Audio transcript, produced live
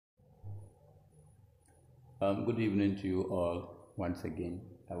Good evening to you all once again.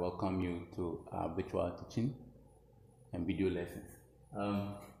 I welcome you to our virtual teaching and video lessons.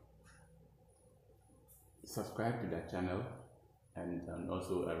 Subscribe to the channel and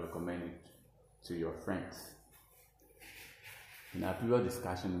also I recommend it to your friends. In our previous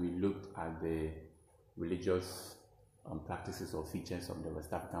discussion, we looked at the religious practices or features of the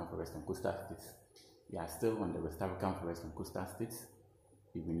West African Forest and Coastal States. We are still on the West African Forest and Coastal States.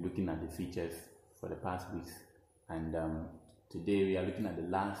 We've been looking at the features for the past weeks, and today we are looking at the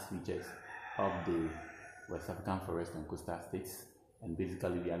last features of the West African Forest and Coastal States, and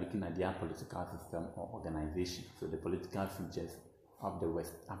basically we are looking at their political system or organization. So the political features of the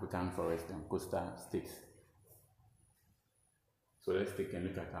West African Forest and Coastal States. So let's take a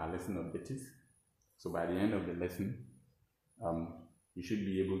look at our lesson objectives. So by the end of the lesson, you should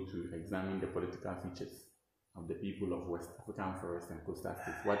be able to examine the political features of the people of West African Forest and Coastal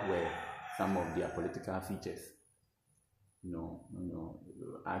States. What were some of their political features?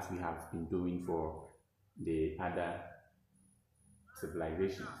 As we have been doing for the other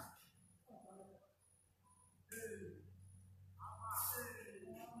civilizations.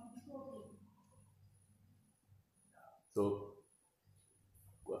 So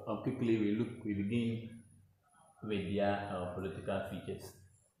quickly we begin with their political features.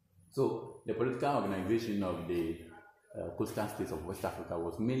 So the political organization of the coastal states of West Africa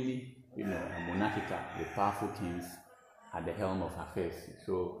was mainly, monarchical, with powerful kings at the helm of affairs.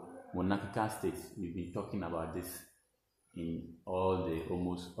 So monarchical states, we've been talking about this in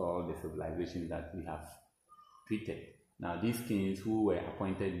almost all the civilizations that we have treated. Now these kings who were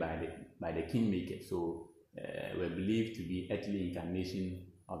appointed by the kingmakers, so were believed to be earthly incarnation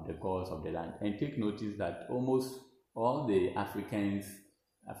of the gods of the land. And take notice that almost all the African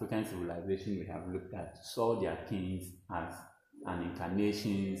civilization we have looked at saw their kings as an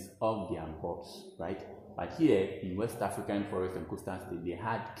incarnations of their gods, right? But here in West African Forest and Coastal State, they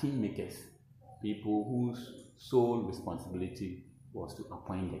had kingmakers, people whose sole responsibility was to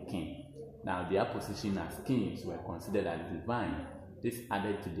appoint the king. Now their position as kings were considered as divine. This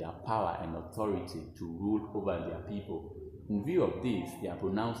added to their power and authority to rule over their people. In view of this, their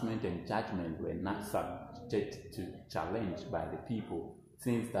pronouncement and judgment were not subject to challenge by the people,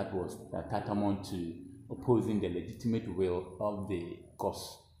 since that was tantamount to opposing the legitimate will of the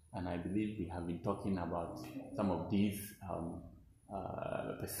gods. And I believe we have been talking about some of these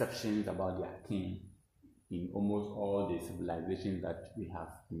perceptions about their king in almost all the civilizations that we have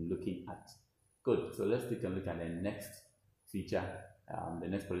been looking at. Good, so let's take a look at the next feature. The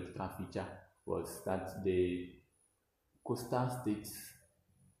next political feature was that the coastal states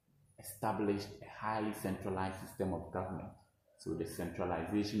established a highly centralized system of government. So the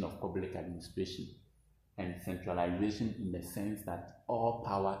centralization of public administration, and centralization in the sense that all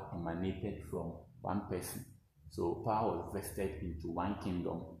power emanated from one person. So power was vested into one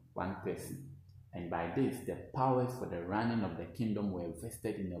kingdom, one person. And by this, the powers for the running of the kingdom were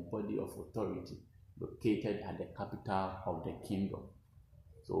vested in a body of authority located at the capital of the kingdom.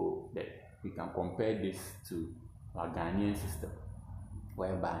 So that we can compare this to our Ghanaian system,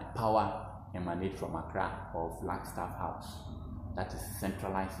 whereby power emanates from Accra or Flagstaff House. That is a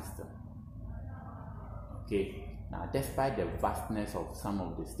centralized system. Okay, now despite the vastness of some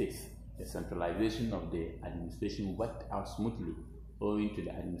of the states, the centralization of the administration worked out smoothly owing to the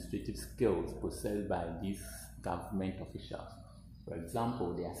administrative skills possessed by these government officials. For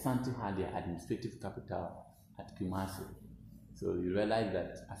example, the Asante had their administrative capital at Kumasi. So you realize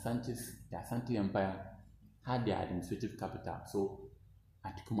that the Asante Empire had their administrative capital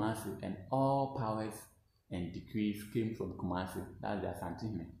at Kumasi, and all powers and decrees came from Kumasi. That's the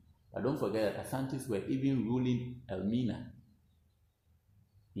Asante. But don't forget that Asantes were even ruling Elmina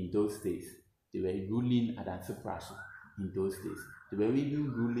in those days. They were ruling Adansi Praso in those days. They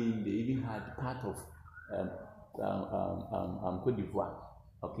even had part of Côte d'Ivoire.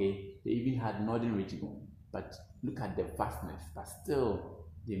 Okay, they even had northern region. But look at the vastness. But still,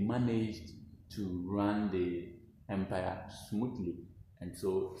 they managed to run the empire smoothly. And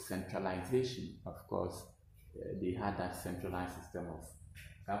so centralization, of course, they had that centralized system of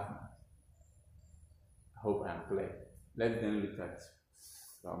government. I hope I'm clear. Let's then look at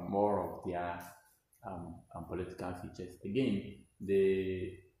some more of their political features. Again,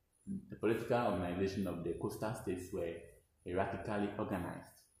 the political organization of the coastal states were hierarchically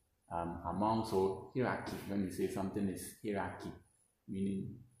organized. So hierarchy, when we say something is hierarchy,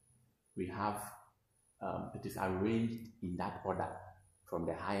 meaning we have, it is arranged in that order from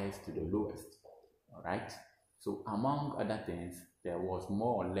the highest to the lowest. All right. So among other things, there was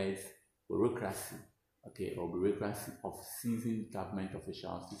more or less bureaucracy, or bureaucracy of seasoned government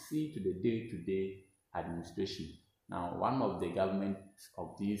officials to see to the day-to-day administration. Now, one of the governments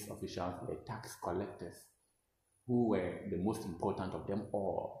of these officials were tax collectors, who were the most important of them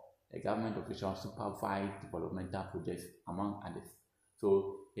all. The government officials supervised developmental projects, among others.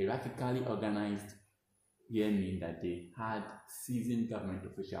 So, hierarchically organized here mean that they had seasoned government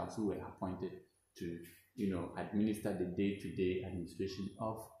officials who were appointed to, administer the day-to-day administration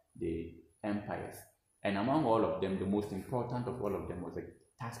of the empires. And among all of them, the most important of all of them was the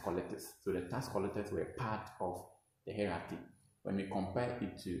tax collectors. So the tax collectors were part of the hierarchy. When we compare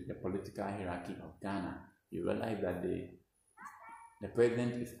it to the political hierarchy of Ghana, you realize that the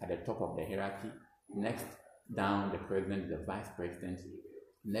president is at the top of the hierarchy. Next down the president is the vice president.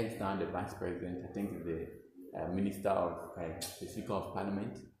 Next down the vice president, I think, is the minister of the speaker of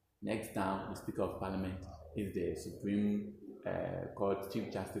parliament. Next down the speaker of parliament is the Supreme Court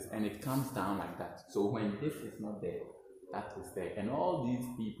chief justice, and it comes down like that. So when this is not there, that is there, and all these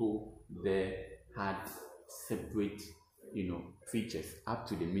people there had separate features, up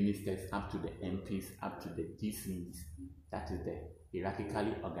to the ministers, up to the MPs, up to the DCs. That is the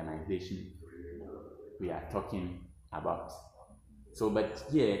hierarchical organization we are talking about. So, but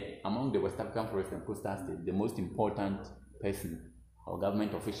here, among the West African Forest and Coastal States, the most important person or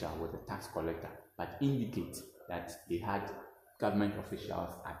government official was the tax collector, but indicates that they had government officials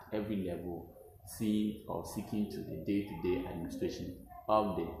at every level seeking to the day-to-day administration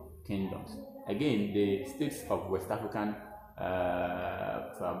of the kingdoms. Again, the states of West African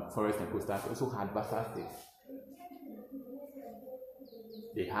Forest and Coastal also had vassal states.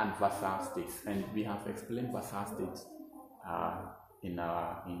 They had vassal states, and we have explained vassal states in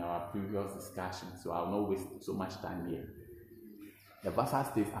our previous discussion, so I'll not waste so much time here. The vassal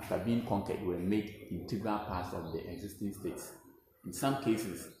states, after being conquered, were made integral parts of the existing states. In some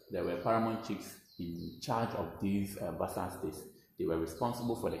cases, there were paramount chiefs in charge of these vassal states. They were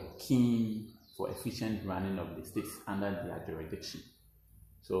responsible for the king, for efficient running of the states under their jurisdiction.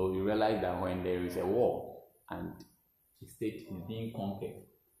 So you realize that when there is a war and the state is being conquered,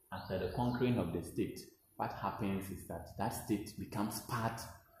 after the conquering of the state, what happens is that that state becomes part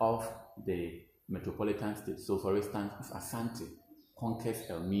of the metropolitan state. So for instance, if Asante conquers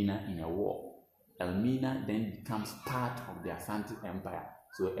Elmina in a war, Elmina then becomes part of the Asante Empire.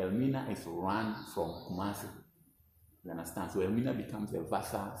 So Elmina is run from Kumasi. You understand? So Elmina becomes a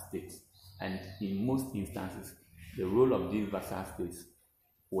vassal state. And in most instances, the role of these vassal states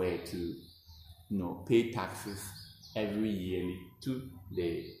were to pay taxes every yearly to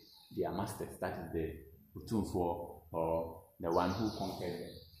their masters, that is the Utumfo, or the one who conquered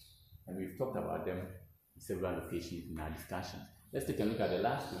them. And we've talked about them in several occasions in our discussions. Let's take a look at the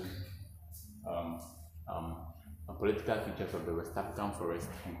last two political features of the West African Forest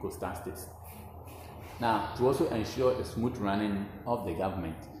and Coastal States. Now, to also ensure a smooth running of the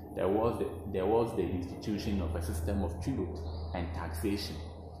government, there was the institution of a system of tribute and taxation.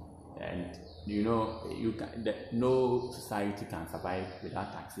 And no society can survive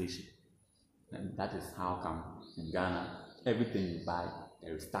without taxation. And that is how come in Ghana, everything you buy,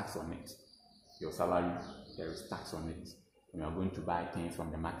 there is tax on it. Your salary, there is tax on it. When you are going to buy things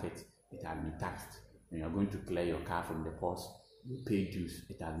from the market, it has been taxed. When you are going to clear your car from the port, you pay dues,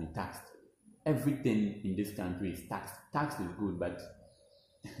 it has been taxed. Everything in this country is taxed. Tax is good, but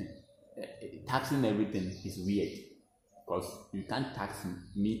taxing everything is weird, because you can't tax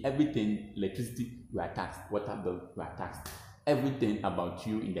me. Everything, electricity, you are taxed. Water bill, you are taxed. Everything about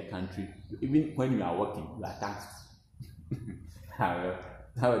you in the country, even when you are working, you are taxed. How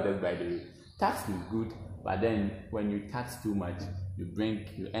does, by the way, tax is good, but then when you tax too much,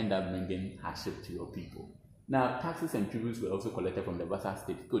 you end up bringing hardship to your people. Now, taxes and tributes were also collected from the vassal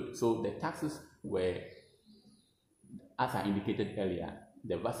state. Good. So the taxes were, as I indicated earlier,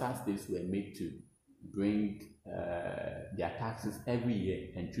 the vassal states were made to bring their taxes every year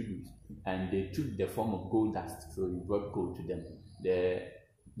and tributes, and they took the form of gold dust. So you brought gold to them.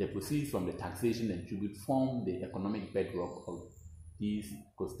 The proceeds from the taxation and tribute formed the economic bedrock of these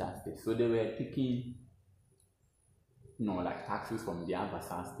coastal states. So they were taking, like taxes from their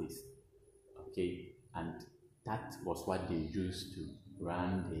vassal states, okay, and that was what they used to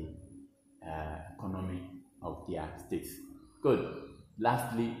run the economy of their states. Good.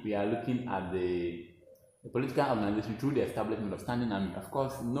 Lastly, we are looking at the political organization through the establishment of standing army. Of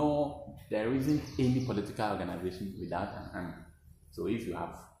course, there isn't any political organization without an army. So if you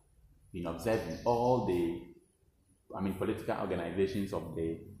have been observing all the political organizations of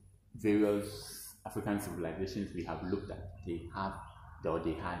the various African civilizations we have looked at, they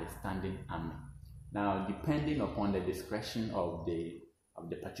had a standing army. Now, depending upon the discretion of the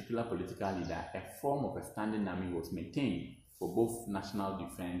particular political leader, a form of a standing army was maintained for both national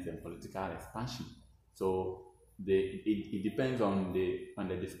defense and political expansion. So it depends on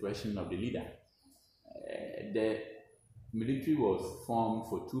the discretion of the leader. The military was formed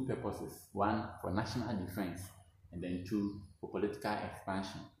for two purposes: one, for national defense, and then two, for political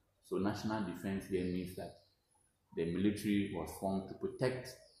expansion. So national defense here means that the military was formed to protect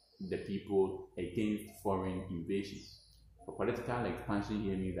the people against foreign invasion. For political expansion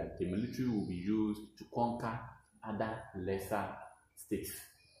here means that the military will be used to conquer other lesser states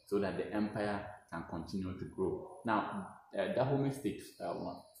so that the empire can continue to grow. Now, Dahomey states,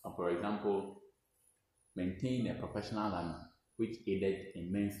 for example, maintained a professional army which aided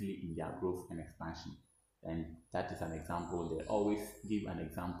immensely in their growth and expansion. And that is an example. They always give an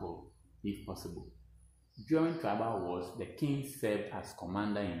example if possible. During tribal wars, the king served as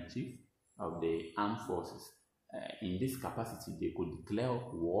commander-in-chief of the armed forces. In this capacity, they could declare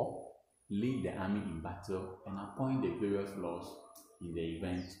war, lead the army in battle, and appoint the various laws in the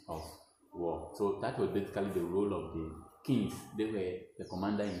event of war. So that was basically the role of the kings. They were the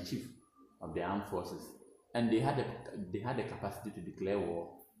commander-in-chief of the armed forces, and they had the capacity to declare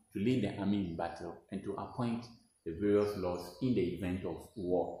war, to lead the army in battle, and to appoint the various laws in the event of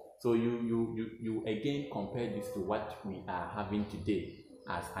war. So you again compare this to what we are having today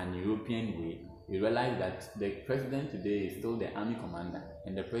as an European way. You realize that the president today is still the army commander,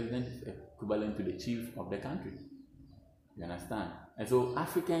 and the president is equivalent to the chief of the country. You understand? And so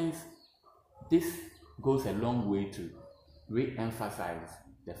Africans, this goes a long way to re-emphasize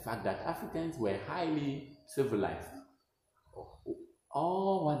the fact that Africans were highly civilized.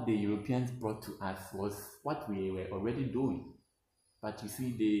 All what the Europeans brought to us was what we were already doing. But you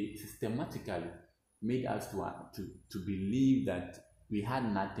see, they systematically made us to believe that we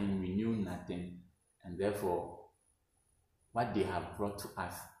had nothing, we knew nothing, and therefore what they have brought to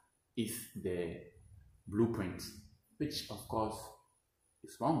us is the blueprint, which of course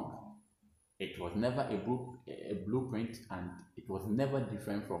is wrong. It was never a blueprint, and it was never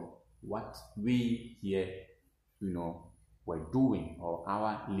different from what we here, were doing, or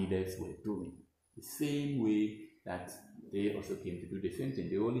our leaders were doing. The same way that they also came to do the same thing.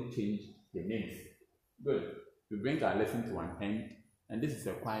 They only changed the names. Good. We bring our lesson to an end, and this is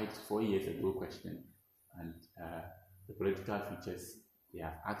a quite 4 years ago question, and the political features they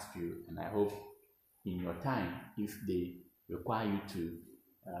have asked you, and I hope in your time, if they require you to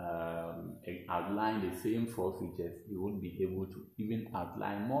outline the same 4 features, you will be able to even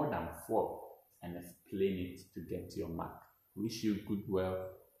outline more than 4 and explain it to get your mark. Wish you good wealth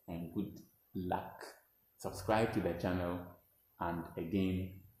and good luck. Subscribe to the channel, and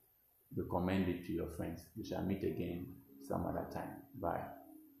again, recommend it to your friends. We shall meet again some other time. Bye.